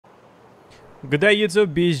Good day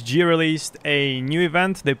YouTube, BSG released a new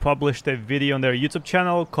event. They published a video on their YouTube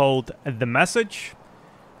channel called The Message.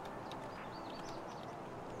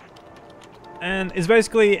 And it's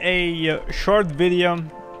basically a short video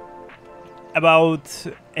about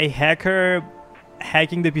a hacker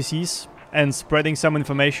hacking the PCs and spreading some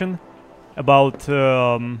information about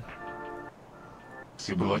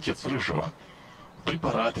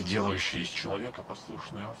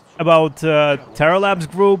Terror Labs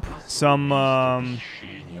group, some new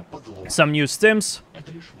stims,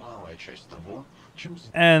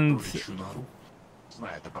 and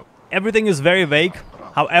everything is very vague.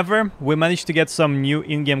 However, we managed to get some new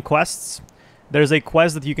in-game quests. There's a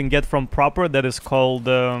quest that you can get from Proper that is called,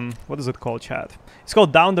 what is it called, chat? It's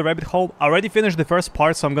called Down the Rabbit Hole. I already finished the first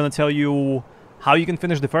part, so I'm gonna tell you how you can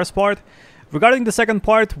finish the first part. Regarding the second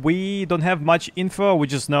part, we don't have much info. We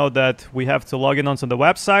just know that we have to log in onto the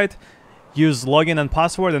website, use login and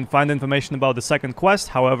password, and find information about the second quest.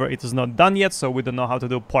 However, it is not done yet, so we don't know how to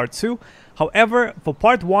do part 2. However, for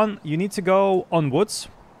part 1, you need to go on Woods.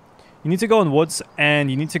 You need to go on Woods,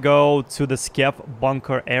 and you need to go to the Scav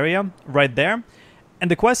bunker area, right there.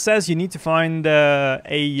 And the quest says you need to find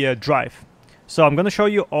a drive. So I'm gonna show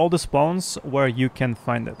you all the spawns where you can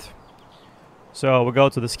find it. So we go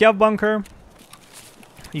to the Scav bunker.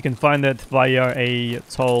 You can find it via a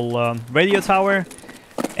tall radio tower.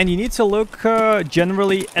 And you need to look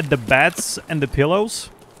generally at the beds and the pillows.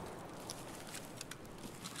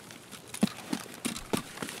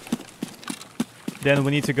 Then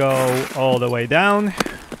we need to go all the way down.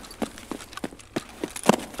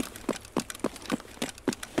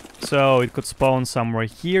 So it could spawn somewhere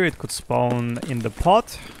here. It could spawn in the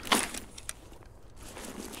pot.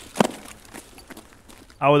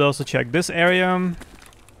 I would also check this area,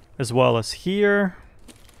 as well as here.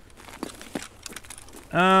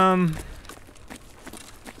 I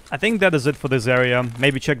think that is it for this area.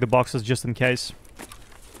 Maybe check the boxes just in case.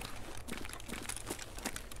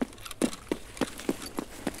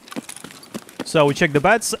 So we check the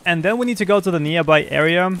beds, and then we need to go to the nearby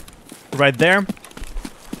area, right there.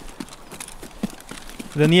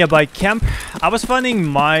 The nearby camp. I was finding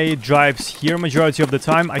my drives here majority of the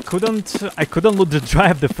time. I couldn't loot the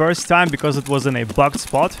drive the first time because it was in a bugged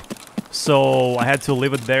spot. So I had to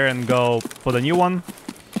leave it there and go for the new one.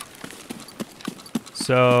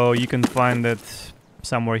 So you can find it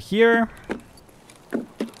somewhere here.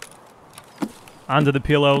 Under the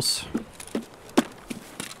pillows.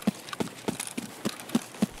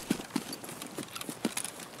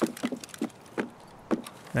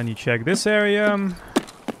 Then you check this area.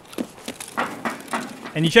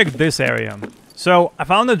 And you check this area. So I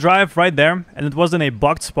found a drive right there, and it was in a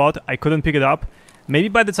bugged spot. I couldn't pick it up. Maybe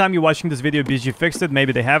by the time you're watching this video, BSG fixed it.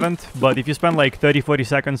 Maybe they haven't. But if you spend like 30-40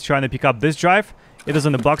 seconds trying to pick up this drive, it is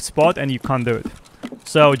in a bugged spot and you can't do it.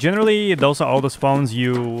 So generally, those are all the spawns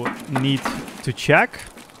you need to check.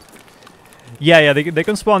 Yeah, they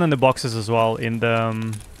can spawn in the boxes as well in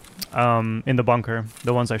the bunker,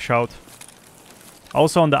 the ones I showed.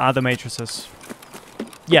 Also on the other matrices.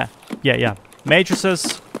 Yeah.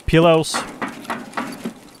 Matrices, pillows.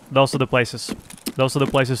 Those are the places. Those are the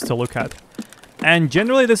places to look at. And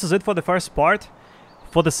generally this is it for the first part.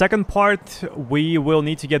 For the second part, we will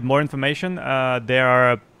need to get more information. There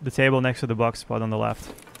are the table next to the box spot on the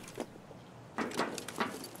left.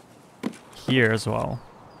 Here as well.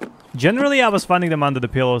 Generally I was finding them under the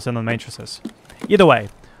pillows and on matrices. Either way.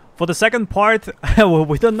 For the second part,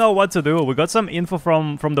 we don't know what to do. We got some info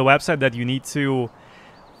from the website that you need to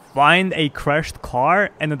find a crashed car,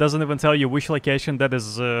 and it doesn't even tell you which location that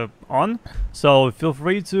is on. So feel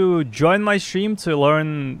free to join my stream to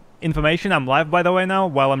learn information. I'm live, by the way, now,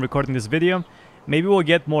 while I'm recording this video. Maybe we'll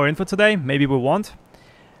get more info today, maybe we won't.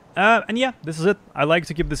 And yeah, this is it. I like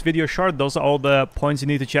to keep this video short. Those are all the points you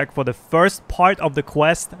need to check for the first part of the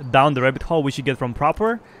quest, Down the Rabbit Hole, which you get from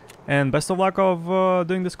Proper. And best of luck of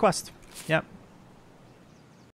doing this quest. Yeah.